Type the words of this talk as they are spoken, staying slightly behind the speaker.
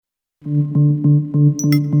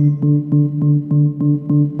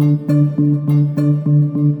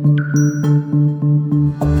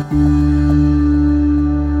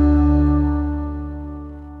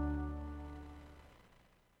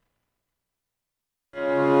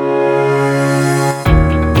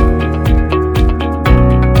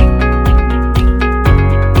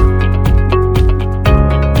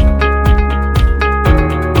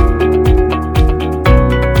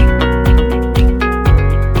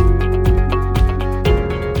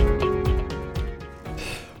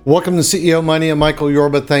Welcome to CEO Money. I'm Michael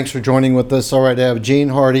Yorba. Thanks for joining with us. All right, I have Jeanne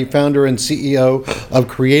Hardy, founder and CEO of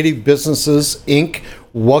Creative Businesses, Inc.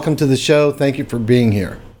 Welcome to the show. Thank you for being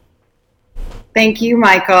here. Thank you,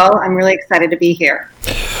 Michael. I'm really excited to be here.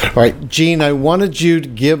 All right, Jeanne, I wanted you to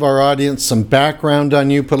give our audience some background on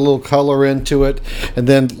you, put a little color into it, and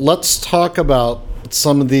then let's talk about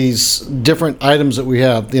some of these different items that we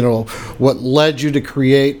have, what led you to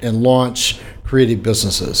create and launch Creative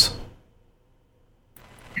Businesses.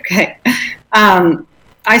 Okay.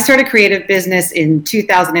 I started Creative Business in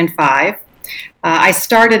 2005. I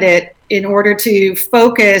started it in order to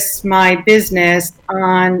focus my business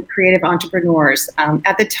on creative entrepreneurs.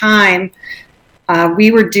 At the time,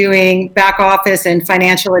 we were doing back office and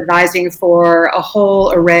financial advising for a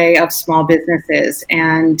whole array of small businesses.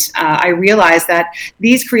 And I realized that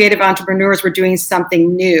these creative entrepreneurs were doing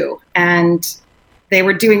something new, and they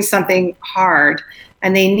were doing something hard.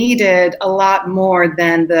 And they needed a lot more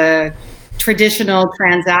than the traditional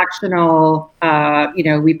transactional,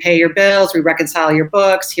 we pay your bills, we reconcile your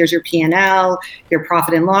books, here's your P&L, your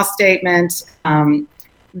profit and loss statement.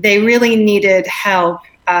 They really needed help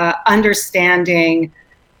understanding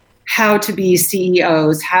how to be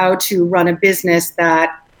CEOs, how to run a business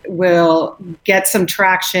that will get some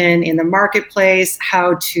traction in the marketplace,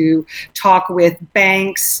 how to talk with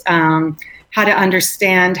banks, how to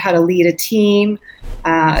understand how to lead a team.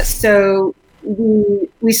 So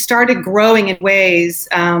we started growing in ways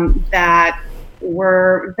that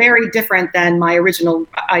were very different than my original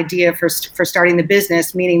idea for starting the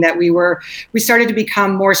business, meaning that we started to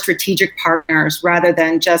become more strategic partners rather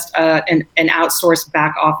than just an outsourced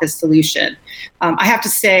back office solution. I have to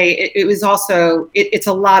say it was also, it's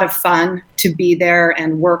a lot of fun to be there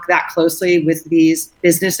and work that closely with these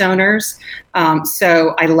business owners.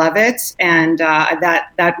 So I love it. And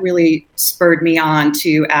that really spurred me on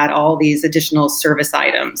to add all these additional service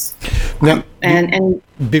items. Now, and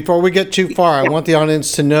before we get too far, I want the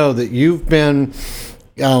audience to know that you've been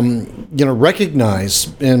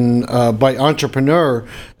recognized by Entrepreneur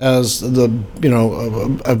as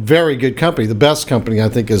a very good company, the best company, I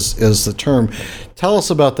think is the term. Tell us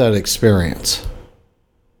about that experience.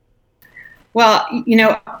 Well,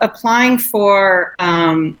 applying for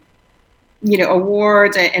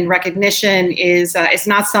awards and recognition is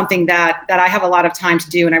not something that I have a lot of time to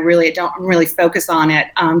do, and I don't really focus on it.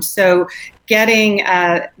 So getting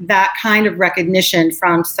that kind of recognition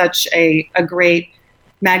from such a great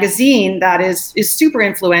magazine that is super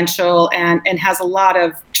influential and has a lot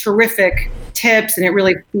of terrific tips, and it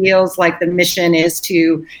really feels like the mission is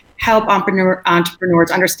to help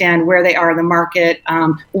entrepreneurs understand where they are in the market,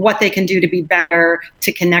 what they can do to be better,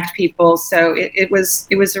 to connect people. So it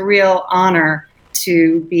was a real honor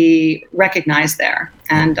to be recognized there,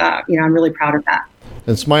 and I'm really proud of that.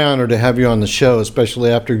 It's my honor to have you on the show,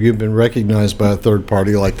 especially after you've been recognized by a third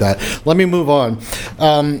party like that. Let me move on.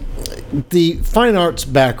 The fine arts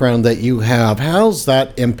background that you have, how's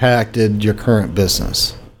that impacted your current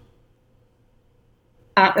business?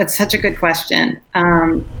 That's such a good question.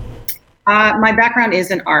 My background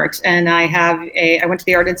is in art, and I went to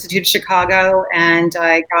the Art Institute of Chicago, and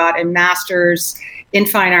I got a master's in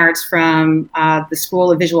fine arts from the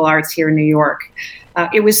School of Visual Arts here in New York.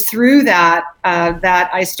 It was through that that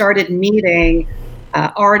I started meeting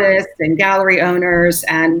artists and gallery owners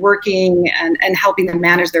and working and helping them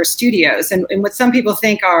manage their studios. And what some people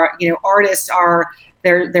think are, artists are,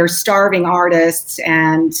 they're starving artists,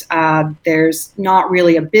 and there's not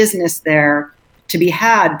really a business there to be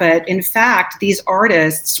had. But in fact, these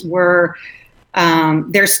artists were,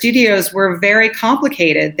 their studios were very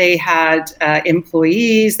complicated. They had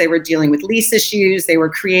employees, they were dealing with lease issues, they were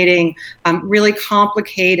creating really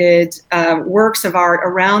complicated works of art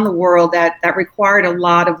around the world that required a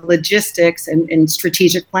lot of logistics and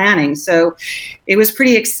strategic planning. So it was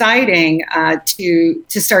pretty exciting to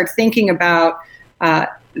start thinking about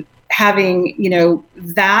having,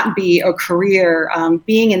 that be a career,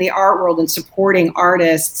 being in the art world and supporting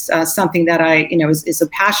artists, something that I, is a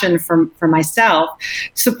passion for myself,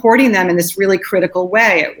 supporting them in this really critical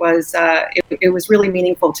way. It was really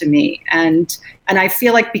meaningful to me. And I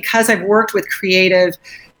feel like because I've worked with creative,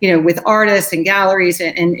 with artists and galleries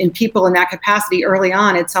and people in that capacity early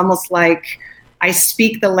on, it's almost like I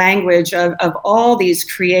speak the language of all these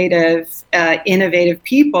creative, innovative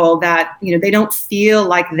people that, they don't feel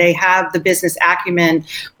like they have the business acumen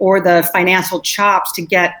or the financial chops to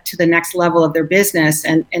get to the next level of their business.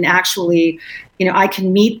 And actually, I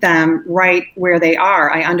can meet them right where they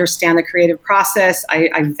are. I understand the creative process.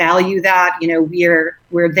 I value that.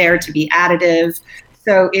 We're there to be additive.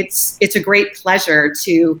 So it's a great pleasure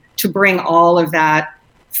to bring all of that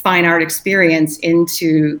fine art experience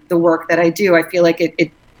into the work that I do. I feel like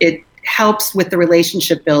it helps with the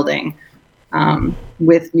relationship building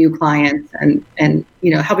with new clients and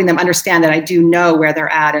helping them understand that I do know where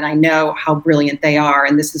they're at and I know how brilliant they are.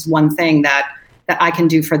 And this is one thing that I can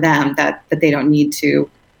do for them that they don't need to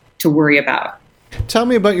worry about. Tell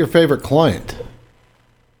me about your favorite client.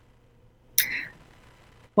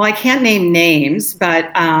 Well, I can't name names, but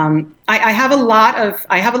I have a lot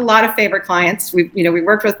of favorite clients. We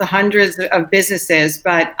worked with the hundreds of businesses,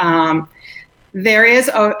 but there is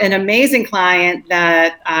an amazing client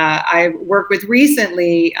that I worked with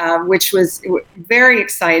recently, which was very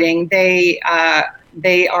exciting. They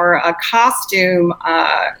are a costume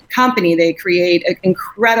company. They create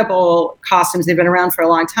incredible costumes. They've been around for a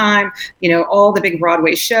long time, all the big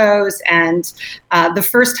Broadway shows. And the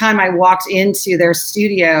first time I walked into their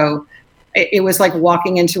studio, it was like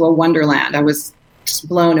walking into a wonderland. I was just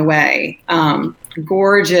blown away.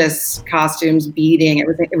 Gorgeous costumes, beading.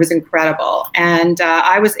 It was incredible. And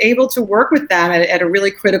I was able to work with them at a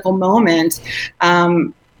really critical moment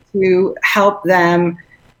to help them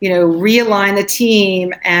realign the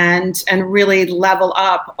team and really level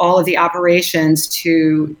up all of the operations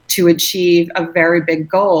to achieve a very big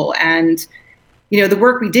goal. And, the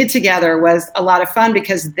work we did together was a lot of fun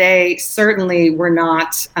because they certainly were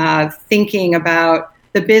not thinking about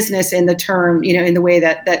the business in the term, in the way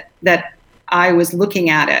that I was looking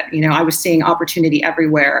at it. I was seeing opportunity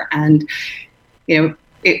everywhere. And,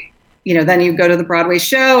 then you go to the Broadway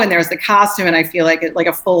show and there's the costume, and I feel like it's like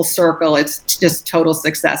a full circle. It's just total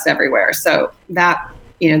success everywhere. So that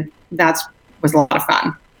was a lot of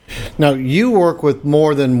fun. Now, you work with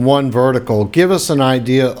more than one vertical. Give us an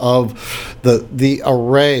idea of the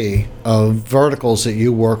array of verticals that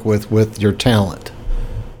you work with your talent.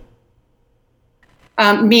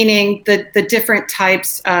 Meaning the different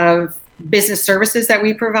types of business services that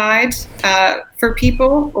we provide for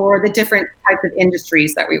people, or the different types of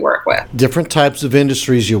industries that we work with? Different types of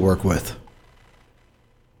industries you work with.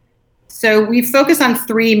 So we focus on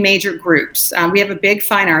three major groups. We have a big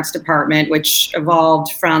fine arts department, which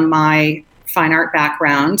evolved from my fine art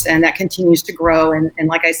background, and that continues to grow. And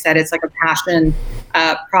like I said, it's like a passion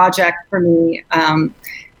project for me. And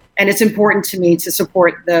it's important to me to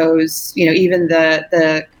support those, even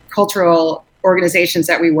the cultural organizations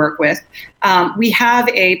that we work with. We have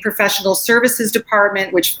a professional services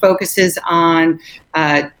department which focuses on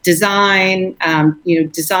design,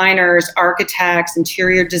 designers, architects,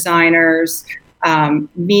 interior designers,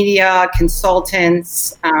 media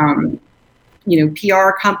consultants,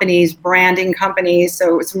 PR companies, branding companies.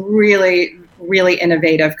 So it's really, really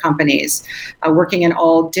innovative companies working in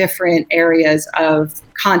all different areas of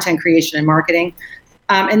content creation and marketing.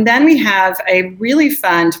 And then we have a really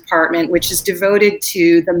fun department which is devoted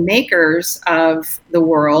to the makers of the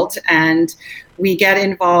world. And we get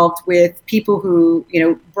involved with people who,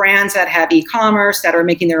 brands that have e-commerce that are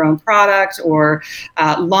making their own product or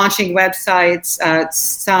launching websites.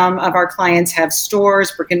 Some of our clients have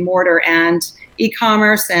stores, brick and mortar and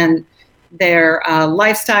e-commerce, and their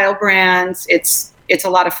lifestyle brands. It's a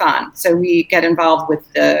lot of fun. So we get involved with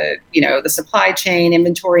the supply chain,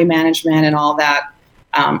 inventory management, and all that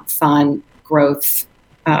fun growth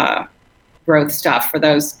stuff for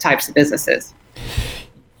those types of businesses.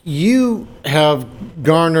 You have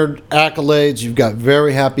garnered accolades. You've got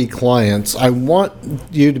very happy clients. I want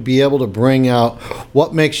you to be able to bring out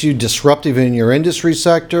what makes you disruptive in your industry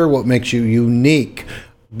sector, what makes you unique,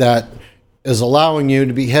 that is allowing you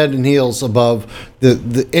to be head and heels above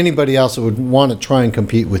the anybody else that would want to try and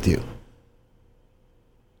compete with you.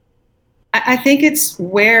 I think it's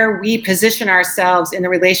where we position ourselves in the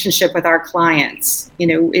relationship with our clients.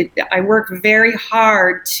 I work very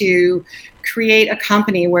hard to create a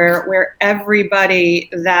company where everybody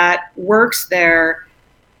that works there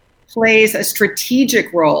plays a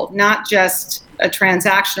strategic role, not just a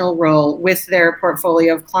transactional role with their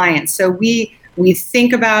portfolio of clients. So we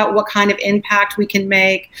think about what kind of impact we can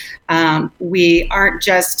make. We aren't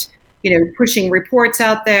just pushing reports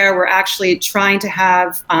out there. We're actually trying to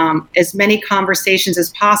have as many conversations as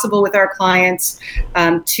possible with our clients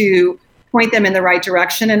to point them in the right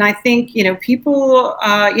direction. And I think people,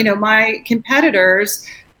 my competitors,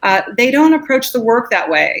 they don't approach the work that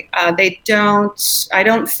way. I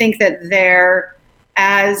don't think that they're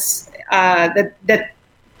as that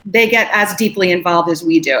they get as deeply involved as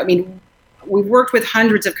we do. I mean, we've worked with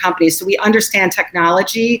hundreds of companies, so we understand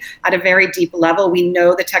technology at a very deep level. We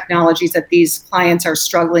know the technologies that these clients are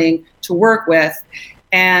struggling to work with.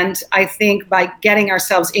 And I think by getting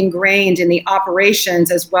ourselves ingrained in the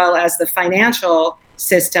operations as well as the financial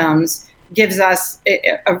systems gives us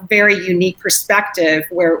a very unique perspective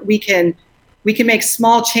where we can make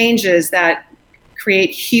small changes that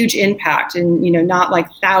create huge impact, and not like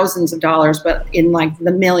thousands of dollars, but in like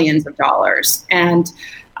the millions of dollars. And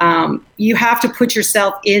you have to put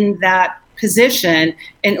yourself in that position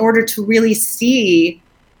in order to really see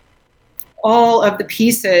all of the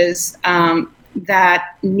pieces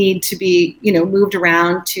that need to be moved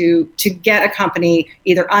around to get a company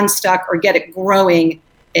either unstuck or get it growing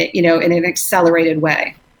in an accelerated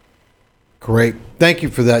way. Great. Thank you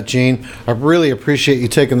for that, Jeanne. I really appreciate you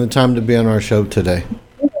taking the time to be on our show today.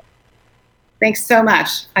 Thanks so much.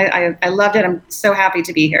 I loved it. I'm so happy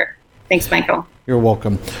to be here. Thanks, Michael. You're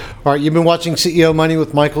welcome. All right, you've been watching CEO Money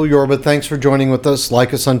with Michael Yorba. Thanks for joining with us.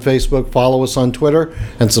 Like us on Facebook, follow us on Twitter,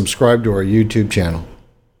 and subscribe to our YouTube channel.